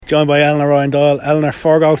Joined by Eleanor and Doyle. Eleanor,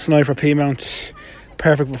 4 goals tonight for Peamount.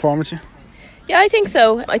 Perfect performance. Yeah, I think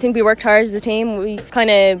so. I think we worked hard as a team. We kind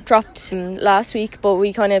of dropped last week, but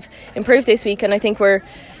we kind of improved this week, and I think we're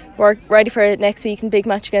ready for it next week in the big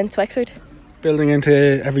match against Wexford. Building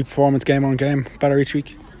into every performance, game on game, better each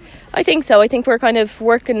week? I think so. I think we're kind of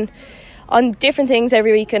working on different things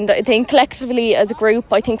every week, and I think collectively as a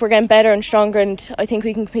group, I think we're getting better and stronger, and I think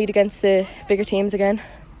we can compete against the bigger teams again.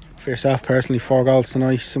 For yourself personally, 4 goals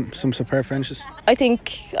tonight, some superb finishes. I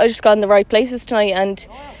think I just got in the right places tonight, and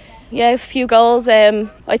yeah, a few goals.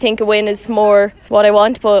 I think a win is more what I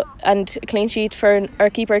want, and a clean sheet for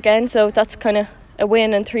our keeper again, so that's kind of a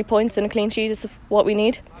win, and 3 points and a clean sheet is what we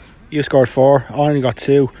need. You scored 4, I only got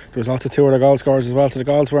 2. There was also 2 other goal scorers as well, so the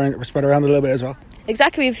goals were spread around a little bit as well.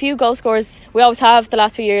 Exactly, we have a few goal scorers. We always have the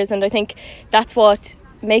last few years, and I think that's what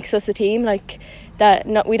makes us a team.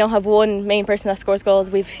 We don't have one main person that scores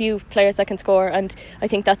goals. We have a few players that can score, and I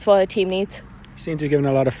think that's what a team needs. You seem to be given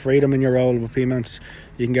a lot of freedom in your role with Peamount.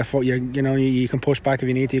 You can get you can push back if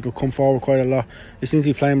you need to. You can come forward quite a lot. You seem to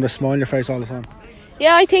be playing with a smile on your face all the time.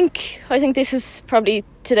 Yeah, I think this is probably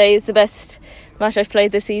today is the best match I've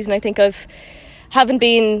played this season. I think haven't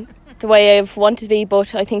been the way I've wanted to be,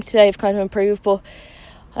 but I think today I've kind of improved. But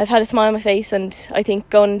I've had a smile on my face, and I think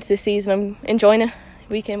going into this season I'm enjoying it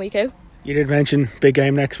week in, week out. You did mention big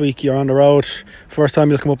game next week. You're on the road. First time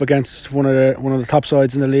you'll come up against one of the top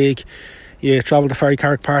sides in the league. You travelled to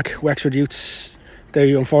Ferrycarrick Park. Wexford Youths,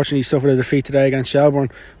 they unfortunately suffered a defeat today against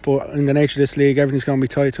Shelbourne, but in the nature of this league, everything's going to be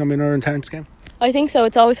tight. It's going to be another intense game. I think so.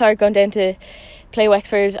 It's always hard going down to play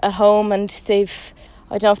Wexford at home, and I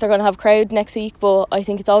don't know if they're going to have a crowd next week, but I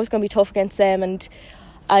think it's always going to be tough against them,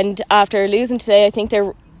 and after losing today, I think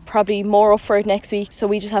they're probably more up for it next week, so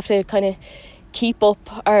we just have to kind of keep up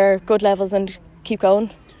our good levels and keep going.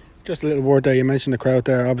 Just a little word there, you mentioned the crowd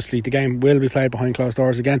there. Obviously the game will be played behind closed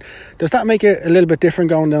doors again. Does that make it a little bit different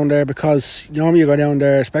going down there? Because normally you go down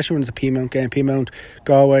there, especially when it's a Peamount game, Peamount,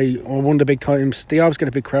 Galway, or one of the big times, they always get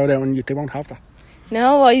a big crowd out, and they won't have that.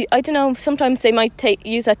 No, I don't know. Sometimes they might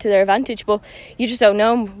use that to their advantage, but you just don't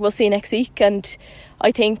know. We'll see next week, and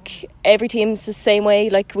I think every team's the same way.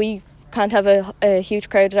 We can't have a huge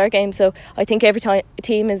crowd at our game, so I think every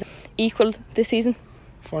team is equal this season.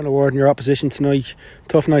 Final word on your opposition tonight.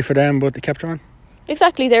 Tough night for them, but they kept trying.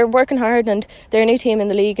 Exactly, they're working hard, and they're a new team in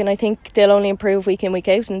the league, and I think they'll only improve week in, week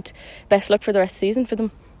out, and best luck for the rest of the season for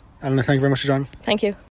them. Eleanor, thank you very much for joining me. Thank you.